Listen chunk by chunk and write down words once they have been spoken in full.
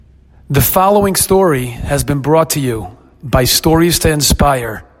The following story has been brought to you by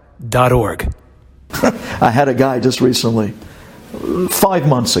StoriesToInspire.org. I had a guy just recently, 5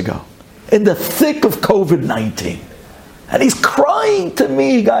 months ago, in the thick of COVID-19. And he's crying to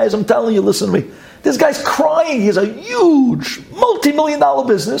me, guys. I'm telling you, listen to me. This guy's crying. He has a huge multi-million-dollar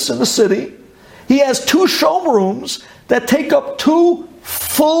business in the city. He has 2 showrooms that take up 2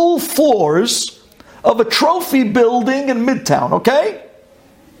 full floors of a trophy building in Midtown, okay?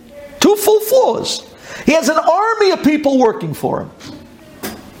 2 full floors. He has an army of people working for him.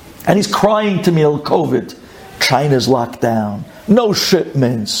 And he's crying to me, COVID. China's locked down. No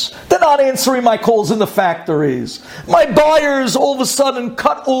shipments. They're not answering my calls in the factories. My buyers all of a sudden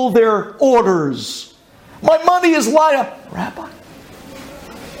cut all their orders. My money is lying up. Rabbi,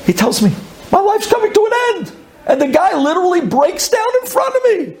 he tells me, my life's coming to an end. And the guy literally breaks down in front of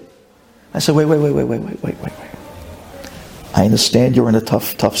me. I said, wait. I understand you're in a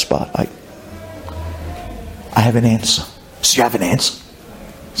tough spot. I have an answer. So you have an answer?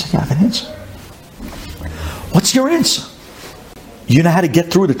 I said, yeah, I have an answer. What's your answer? You know how to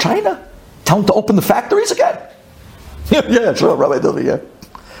get through to China? Tell them to open the factories again? Yeah, sure, Rabbi Dovi, yeah.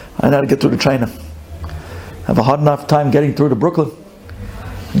 I know how to get through to China. I have a hard enough time getting through to Brooklyn.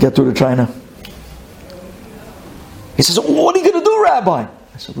 Get through to China. He says, what are you going to do, Rabbi? I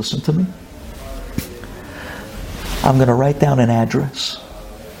said, listen to me. I'm going to write down an address.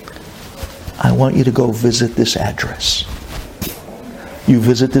 I want you to go visit this address. You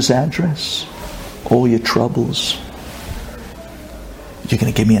visit this address, all your troubles. You're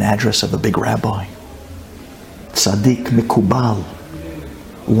going to give me an address of a big rabbi. Tzaddik Mikubal.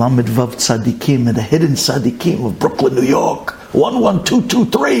 Lamed Vav Tzaddikim, and the hidden Tzaddikim of Brooklyn, New York.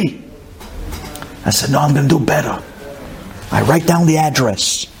 11223. I said, no, I'm going to do better. I write down the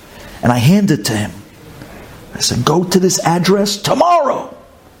address and I hand it to him. I said, go to this address tomorrow.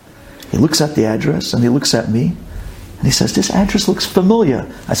 He looks at the address and he looks at me and he says, this address looks familiar.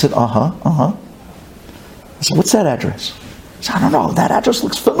 I said, I said, what's that address? He said, I don't know, that address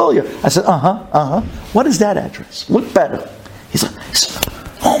looks familiar. I said, what is that address? Look better. He said,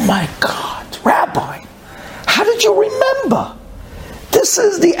 oh my God, Rabbi, how did you remember? This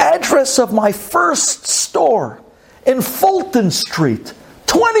is the address of my first store in Fulton Street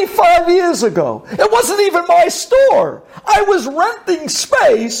 25 years ago. It wasn't even my store. I was renting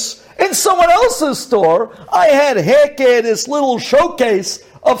space in someone else's store. I had this little showcase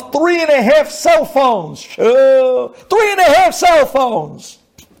of 3.5 cell phones. 3.5 cell phones.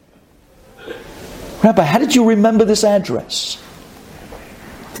 Rabbi, how did you remember this address?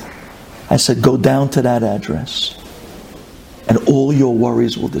 I said, go down to that address and all your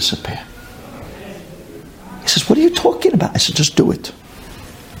worries will disappear. He says, what are you talking about? I said, just do it.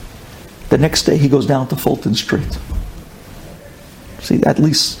 The next day he goes down to Fulton Street. See, at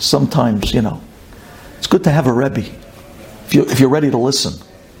least sometimes, it's good to have a Rebbe if you're ready to listen.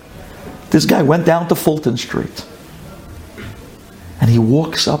 This guy went down to Fulton Street and he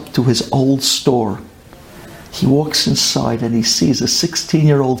walks up to his old store. He walks inside and he sees a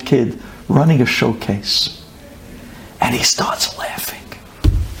 16-year-old kid running a showcase. And he starts laughing.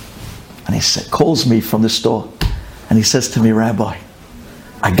 And he calls me from the store and he says to me, Rabbi,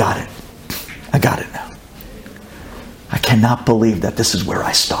 I got it now. I cannot believe that this is where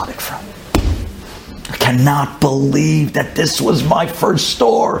I started from. I cannot believe that this was my first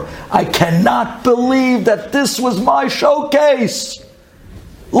store. I cannot believe that this was my showcase.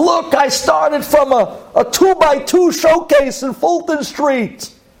 Look, I started from a 2x2 showcase in Fulton Street.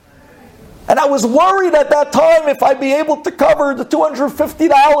 And I was worried at that time if I'd be able to cover the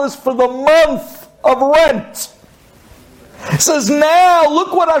 $250 for the month of rent. It says, now,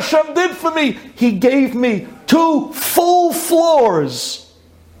 look what Hashem did for me. He gave me 2 full floors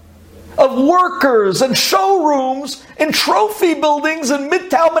of workers and showrooms in trophy buildings in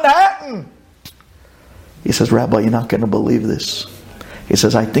Midtown Manhattan. He says, Rabbi, you're not going to believe this. He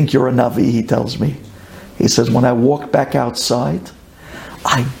says, I think you're a Navi, he tells me. He says, when I walked back outside,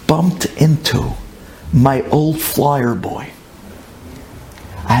 I bumped into my old flyer boy.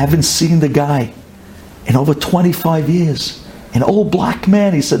 I haven't seen the guy in over 25 years. An old black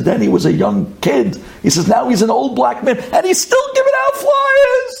man. He said then he was a young kid. He says now he's an old black man and he's still giving out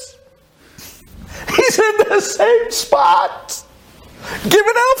flyers. He's in the same spot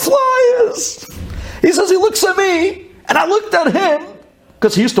giving out flyers. He says he looks at me and I looked at him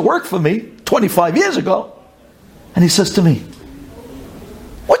because he used to work for me 25 years ago. And he says to me,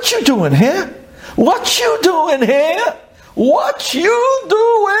 what you doing here? What you doing here? What you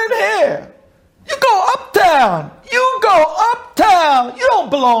doing here? You go uptown. You go uptown. You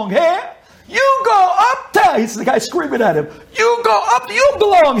don't belong here. You go uptown. He's the guy screaming at him. You go up. You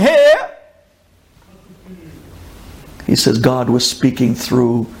belong here. He says God was speaking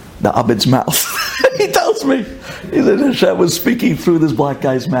through the Abed's mouth. He tells me. He said Hashem was speaking through this black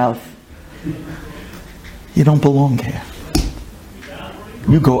guy's mouth. You don't belong here.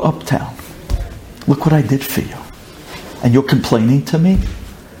 You go uptown. Look what I did for you. And you're complaining to me?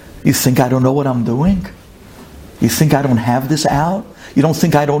 You think I don't know what I'm doing? You think I don't have this out? You don't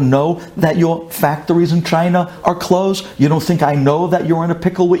think I don't know that your factories in China are closed? You don't think I know that you're in a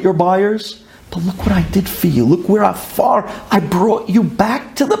pickle with your buyers? But look what I did for you. Look where far I brought you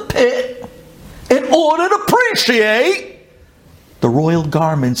back to the pit in order to appreciate the royal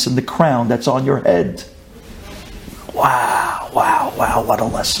garments and the crown that's on your head. Wow, wow, wow, what a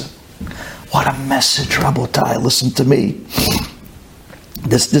lesson. What a message, Rabotai. Listen to me.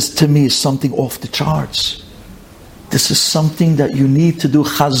 This to me is something off the charts. This is something that you need to do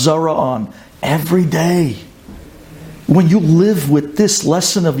chazara on every day. When you live with this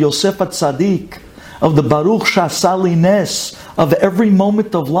lesson of Yosef HaTzadik, of the Baruch Sha'asali Nes, of every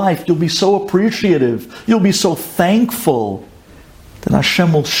moment of life, you'll be so appreciative. You'll be so thankful. Then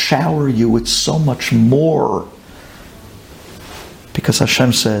Hashem will shower you with so much more. Because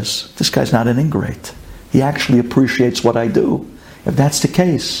Hashem says, this guy's not an ingrate. He actually appreciates what I do. If that's the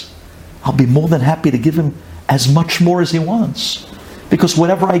case, I'll be more than happy to give him as much more as he wants. Because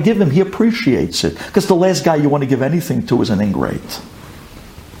whatever I give him, he appreciates it. Because the last guy you want to give anything to is an ingrate.